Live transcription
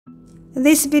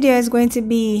This video is going to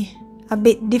be a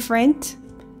bit different.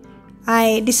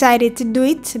 I decided to do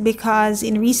it because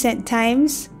in recent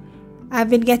times I've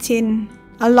been getting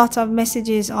a lot of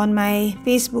messages on my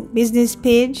Facebook business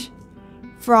page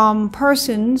from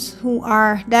persons who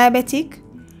are diabetic,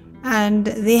 and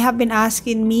they have been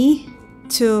asking me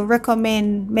to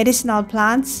recommend medicinal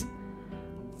plants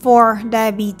for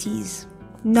diabetes.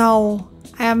 Now,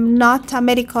 I am not a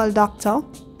medical doctor,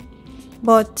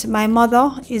 but my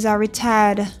mother is a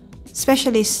retired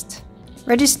specialist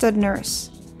registered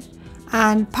nurse,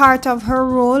 and part of her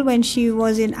role when she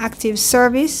was in active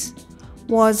service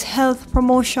was health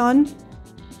promotion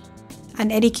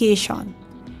and education.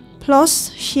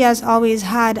 Plus, she has always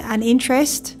had an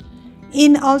interest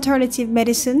in alternative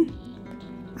medicine,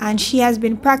 and she has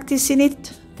been practicing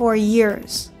it for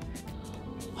years.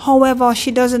 However,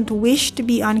 she doesn't wish to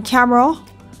be on camera,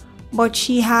 but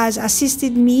she has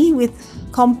assisted me with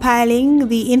compiling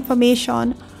the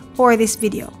information for this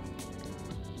video.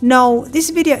 Now, this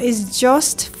video is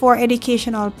just for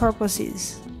educational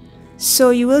purposes,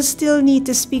 so you will still need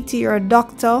to speak to your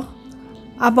doctor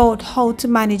about how to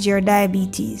manage your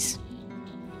diabetes.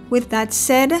 With that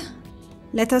said,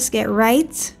 let us get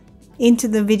right into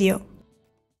the video.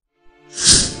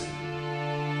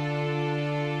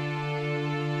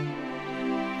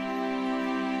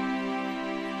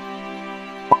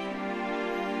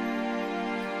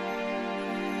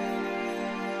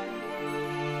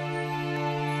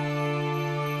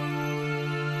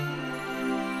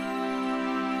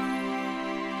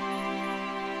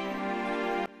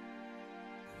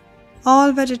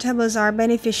 All vegetables are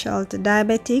beneficial to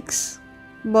diabetics,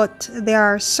 but there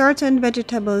are certain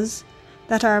vegetables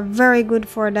that are very good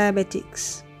for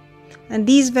diabetics. And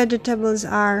these vegetables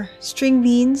are string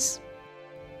beans,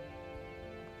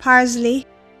 parsley,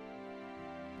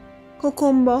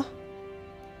 cucumber,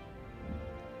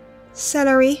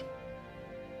 celery,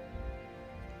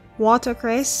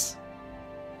 watercress,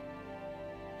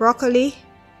 broccoli,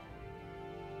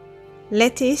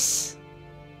 lettuce,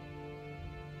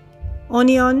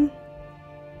 onion,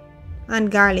 and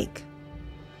garlic.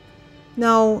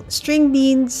 Now, string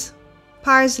beans,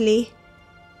 parsley,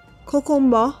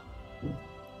 cucumber,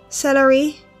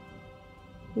 celery,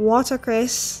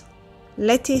 watercress,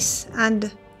 lettuce,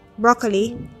 and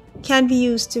broccoli can be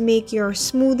used to make your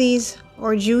smoothies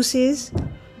or juices,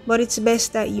 but it's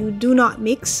best that you do not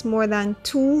mix more than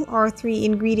 2 or 3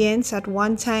 ingredients at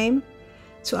one time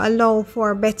to allow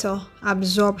for better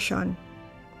absorption.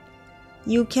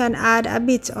 You can add a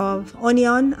bit of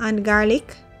onion and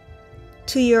garlic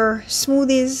to your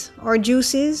smoothies or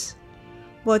juices,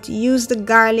 but use the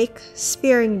garlic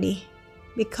sparingly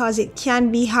because it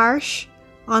can be harsh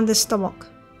on the stomach.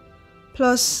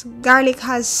 Plus, garlic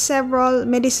has several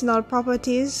medicinal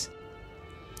properties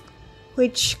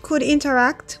which could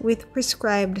interact with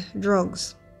prescribed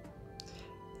drugs.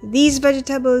 These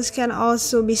vegetables can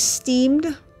also be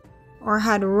steamed or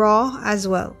had raw as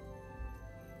well.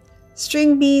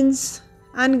 String beans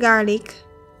and garlic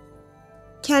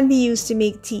can be used to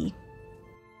make tea.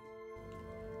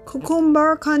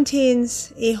 Cucumber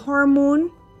contains a hormone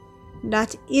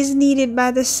that is needed by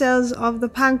the cells of the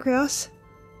pancreas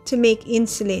to make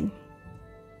insulin.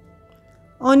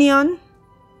 Onion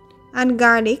and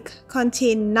garlic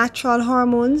contain natural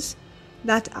hormones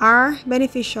that are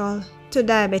beneficial to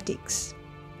diabetics.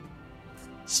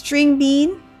 String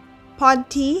bean pod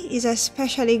tea is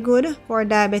especially good for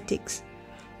diabetics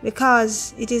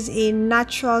because it is a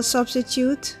natural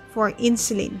substitute for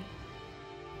insulin.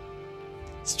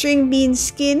 String bean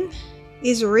skin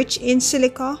is rich in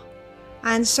silica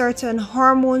and certain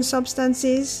hormone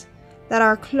substances that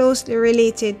are closely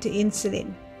related to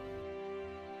insulin.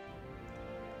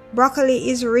 Broccoli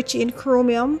is rich in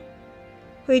chromium,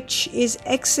 which is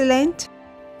excellent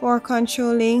for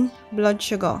controlling blood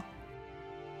sugar.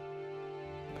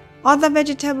 Other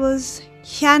vegetables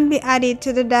can be added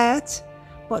to the diet,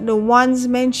 but the ones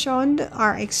mentioned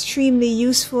are extremely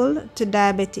useful to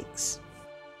diabetics.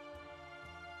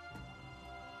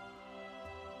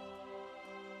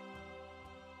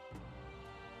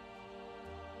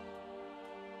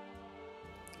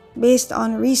 Based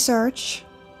on research,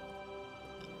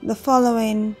 the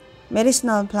following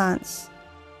medicinal plants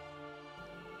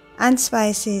and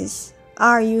spices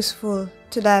are useful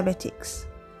to diabetics.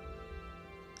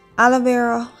 Aloe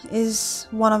vera is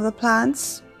one of the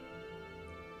plants,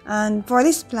 and for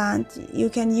this plant you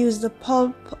can use the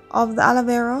pulp of the aloe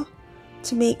vera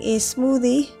to make a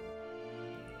smoothie,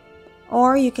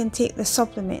 or you can take the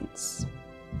supplements.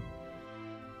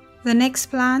 The next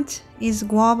plant is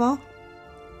guava,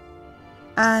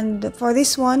 and for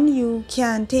this one you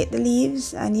can take the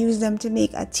leaves and use them to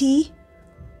make a tea,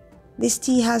 This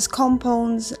tea has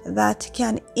compounds that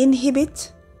can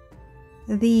inhibit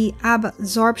the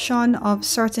absorption of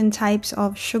certain types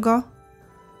of sugar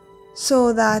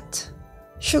so that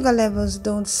sugar levels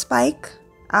don't spike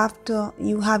after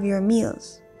you have your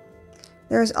meals.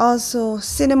 There's also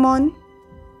cinnamon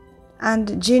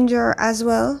and ginger as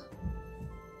well.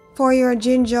 For your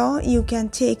ginger, you can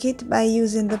take it by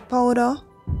using the powder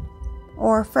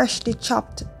or freshly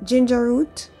chopped ginger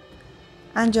root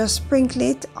and just sprinkle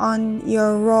it on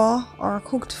your raw or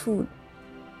cooked food.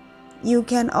 You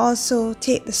can also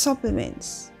take the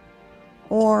supplements,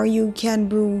 or you can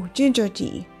brew ginger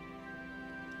tea.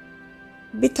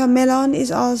 Bitter melon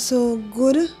is also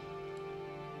good,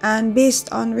 and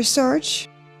based on research,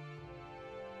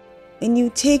 when you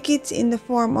take it in the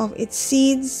form of its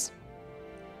seeds,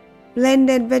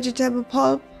 blended vegetable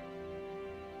pulp,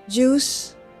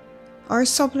 juice, or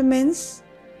supplements,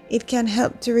 it can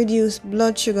help to reduce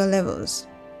blood sugar levels.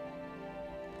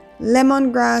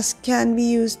 Lemongrass can be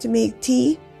used to make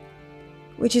tea,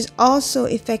 which is also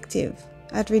effective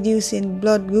at reducing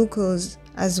blood glucose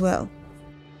as well.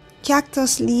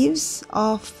 Cactus leaves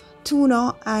of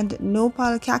Tuna and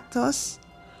nopal cactus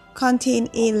contain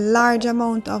a large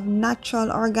amount of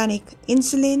natural organic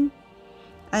insulin,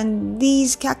 and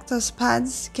these cactus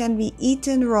pads can be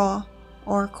eaten raw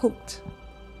or cooked.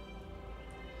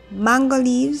 Mango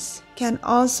leaves can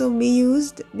also be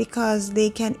used because they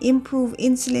can improve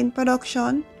insulin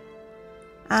production,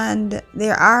 and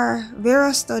there are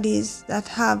various studies that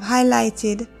have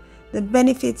highlighted the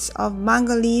benefits of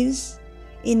mango leaves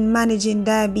in managing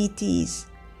diabetes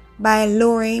by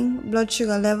lowering blood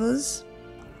sugar levels.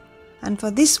 And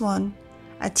for this one,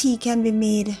 a tea can be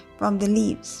made from the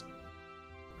leaves.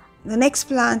 The next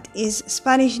plant is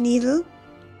Spanish needle.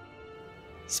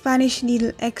 Spanish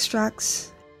needle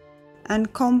extracts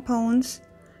and compounds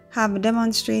have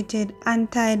demonstrated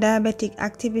anti-diabetic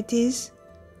activities,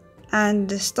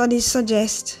 and studies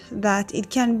suggest that it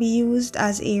can be used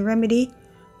as a remedy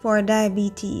for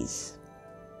diabetes.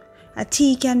 A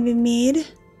tea can be made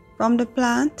from the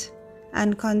plant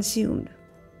and consumed.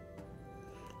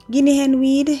 Guinea hen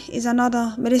weed is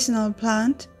another medicinal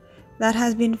plant that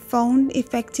has been found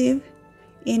effective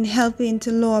in helping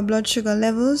to lower blood sugar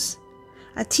levels.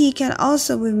 A tea can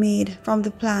also be made from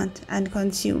the plant and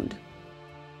consumed.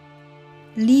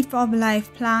 Leaf of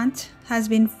life plant has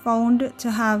been found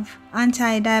to have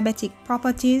anti-diabetic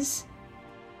properties,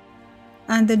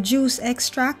 and the juice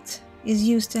extract is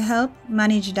used to help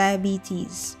manage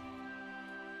diabetes.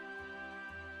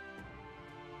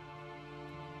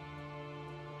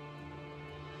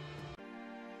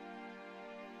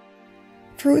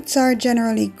 Fruits are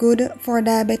generally good for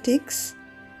diabetics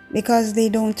because they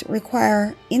don't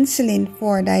require insulin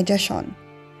for digestion.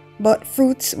 But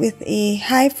fruits with a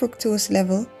high fructose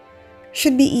level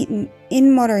should be eaten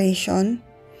in moderation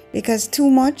because too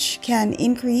much can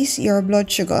increase your blood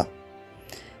sugar.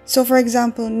 So for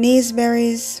example,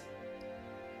 naseberries,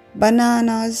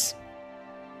 bananas,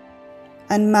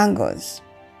 and mangoes.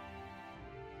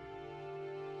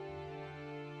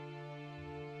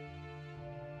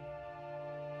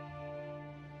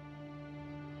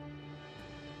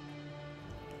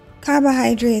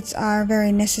 Carbohydrates are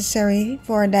very necessary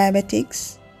for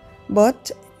diabetics, but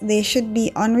they should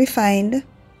be unrefined,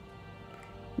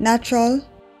 natural,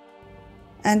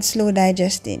 and slow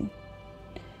digesting.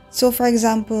 So for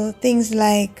example, things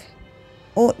like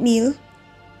oatmeal,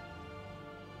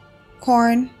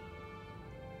 corn,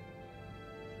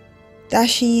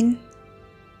 dasheen,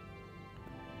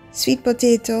 sweet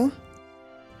potato,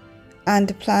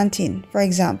 and plantain, for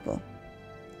example.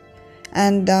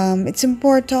 And it's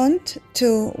important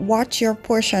to watch your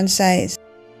portion size.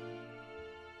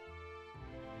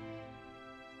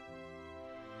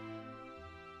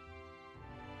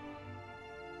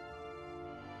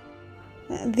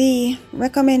 The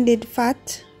recommended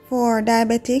fat for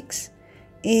diabetics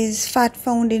is fat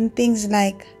found in things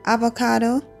like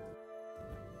avocado,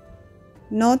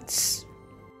 nuts,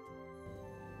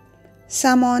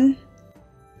 salmon,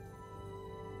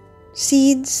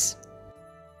 seeds,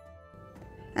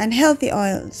 and healthy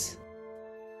oils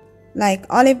like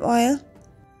olive oil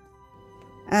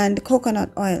and coconut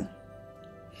oil.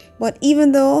 But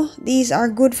even though these are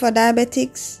good for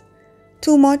diabetics,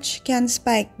 too much can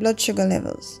spike blood sugar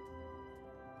levels.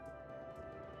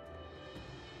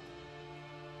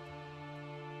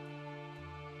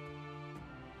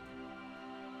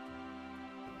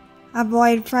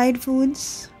 Avoid fried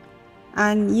foods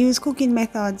and use cooking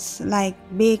methods like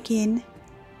baking,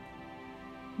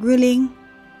 grilling,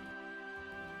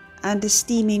 and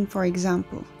steaming, for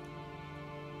example.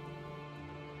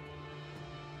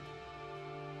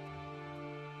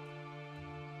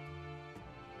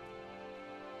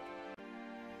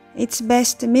 it's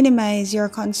best to minimize your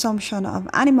consumption of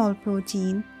animal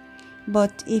protein,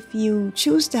 but if you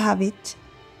choose to have it,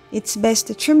 it's best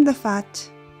to trim the fat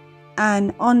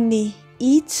and only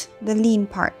eat the lean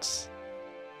parts.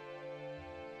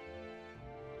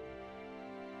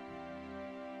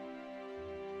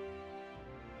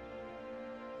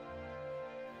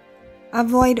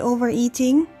 Avoid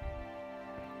overeating.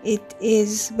 It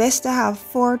is best to have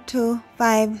 4 to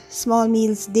 5 small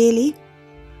meals daily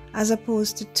as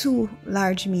opposed to 2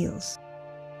 large meals.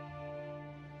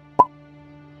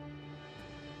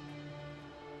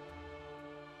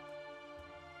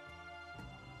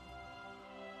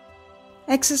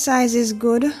 Exercise is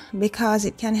good because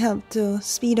it can help to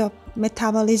speed up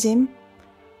metabolism,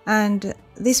 and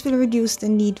this will reduce the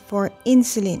need for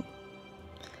insulin.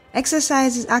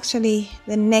 Exercise is actually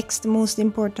the next most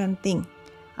important thing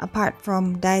apart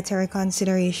from dietary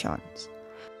considerations.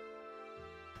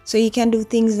 So you can do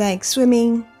things like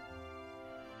swimming,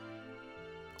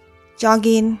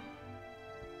 jogging,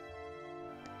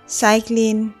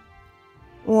 cycling,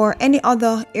 or any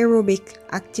other aerobic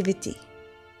activity.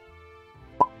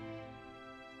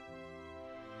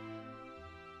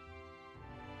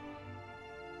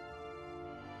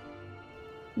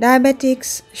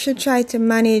 Diabetics should try to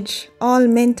manage all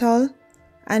mental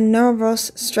and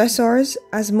nervous stressors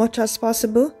as much as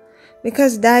possible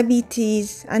because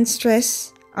diabetes and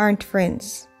stress aren't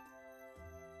friends.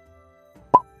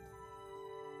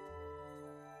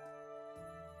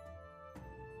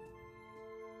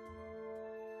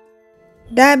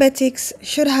 Diabetics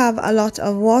should have a lot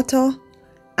of water,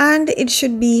 and it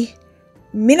should be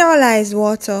mineralized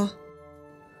water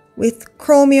with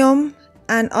chromium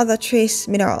and other trace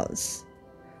minerals.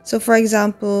 So for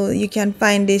example, you can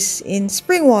find this in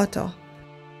spring water.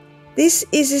 This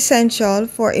is essential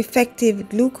for effective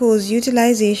glucose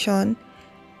utilization,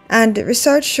 and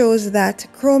research shows that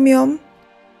chromium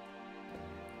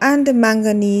and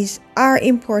manganese are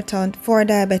important for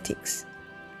diabetics.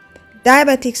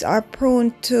 Diabetics are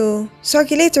prone to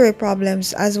circulatory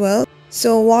problems as well,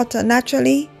 so water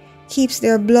naturally keeps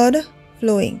their blood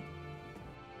flowing.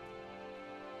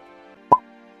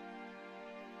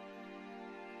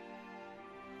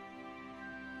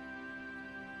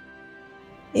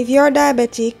 If you're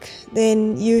diabetic,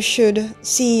 then you should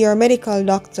see your medical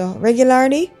doctor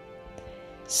regularly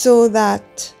so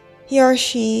that he or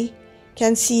she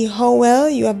can see how well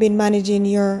you have been managing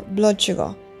your blood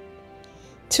sugar.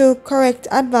 To correct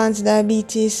advanced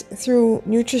diabetes through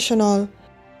nutritional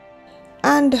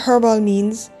and herbal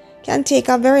means can take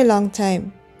a very long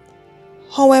time.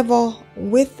 However,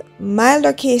 with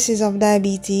milder cases of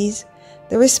diabetes,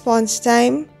 the response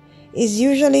time is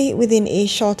usually within a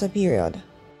shorter period.